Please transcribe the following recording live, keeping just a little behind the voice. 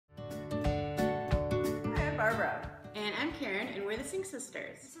Barbara. And I'm Karen, and we're the Sync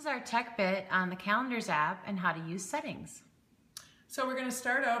Sisters. This is our tech bit on the Calendars app and how to use settings. So we're going to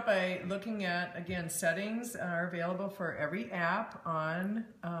start out by looking at, again, settings are available for every app on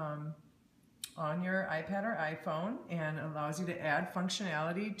your iPad or iPhone, and allows you to add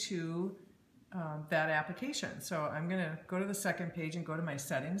functionality to that application. So I'm going to go to the second page and go to my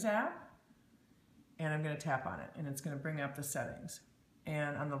settings app, and I'm going to tap on it, and it's going to bring up the settings.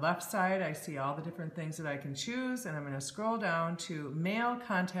 And on the left side, I see all the different things that I can choose, and I'm going to scroll down to Mail,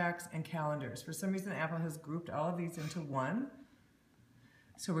 Contacts, and Calendars. For some reason, Apple has grouped all of these into one.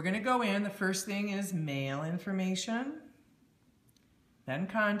 So we're going to go in. The first thing is Mail information, then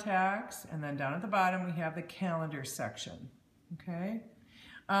Contacts, and then down at the bottom we have the Calendar section. Okay.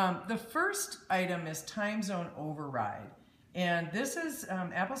 The first item is Timezone Override. And this is,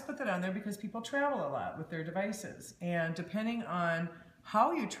 Apple's put that on there because people travel a lot with their devices. And depending on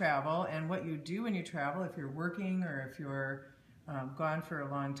how you travel and what you do when you travel, if you're working or if you're gone for a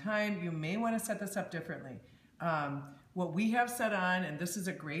long time, you may want to set this up differently. What we have set on, and this is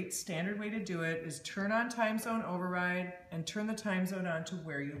a great standard way to do it, is turn on Timezone Override and turn the time zone on to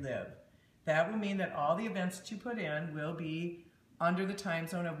where you live. That will mean that all the events that you put in will be under the time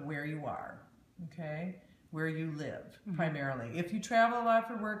zone of where you are, okay? Where you live, primarily. If you travel a lot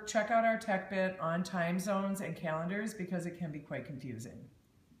for work, check out our tech bit on time zones and calendars because it can be quite confusing.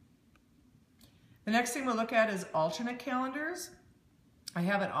 The next thing we'll look at is alternate calendars. I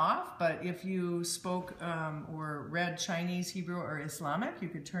have it off, but if you spoke or read Chinese, Hebrew, or Islamic, you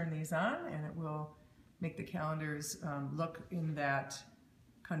could turn these on and it will make the calendars look in that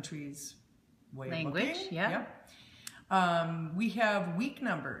country's way of looking. Yep. We have week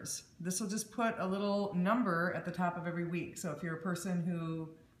numbers. This will just put a little number at the top of every week. So if you're a person who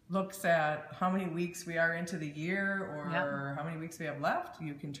looks at how many weeks we are into the year or how many weeks we have left,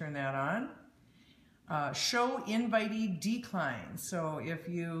 you can turn that on. Show Invitee Decline. So if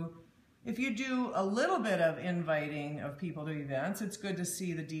you do a little bit of inviting of people to events, it's good to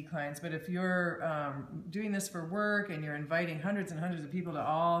see the declines. But if you're doing this for work and you're inviting hundreds and hundreds of people to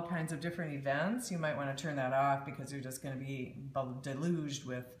all kinds of different events, you might want to turn that off because you're just going to be deluged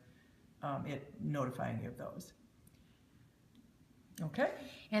with it notifying you of those. Okay.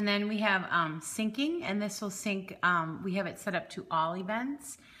 And then we have syncing, and this will sync. We have it set up to all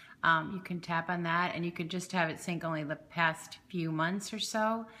events. You can tap on that, and you could just have it sync only the past few months or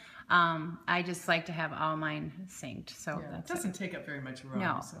so. I just like to have all mine synced, so it doesn't take up very much room.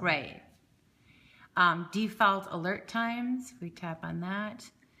 No, so. right. Default alert times, we tap on that.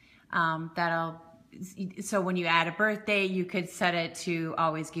 So when you add a birthday, you could set it to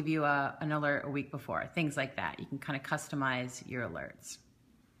always give you an alert a week before, things like that. You can kind of customize your alerts,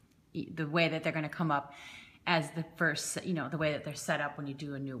 the way that they're going to come up as the first, the way that they're set up when you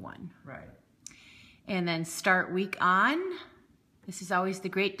do a new one. Right. And then start week on. This is always the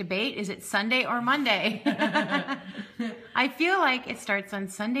great debate. Is it Sunday or Monday? I feel like it starts on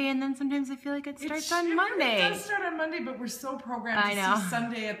Sunday, and then sometimes I feel like it starts on Monday. It does start on Monday, but we're so programmed to see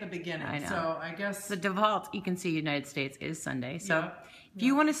Sunday at the beginning. I know. So I guess the default, you can see United States is Sunday. So if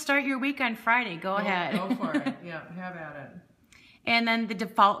you want to start your week on Friday, go ahead. Go for it. Yeah, have at it. And then the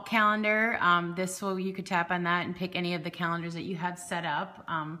default calendar, you could tap on that and pick any of the calendars that you have set up.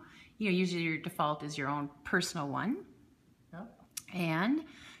 Usually your default is your own personal one. Yep. And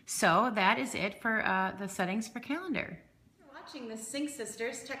so that is it for the settings for calendar. You're watching the Sync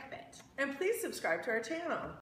Sisters Tech Bit. And please subscribe to our channel.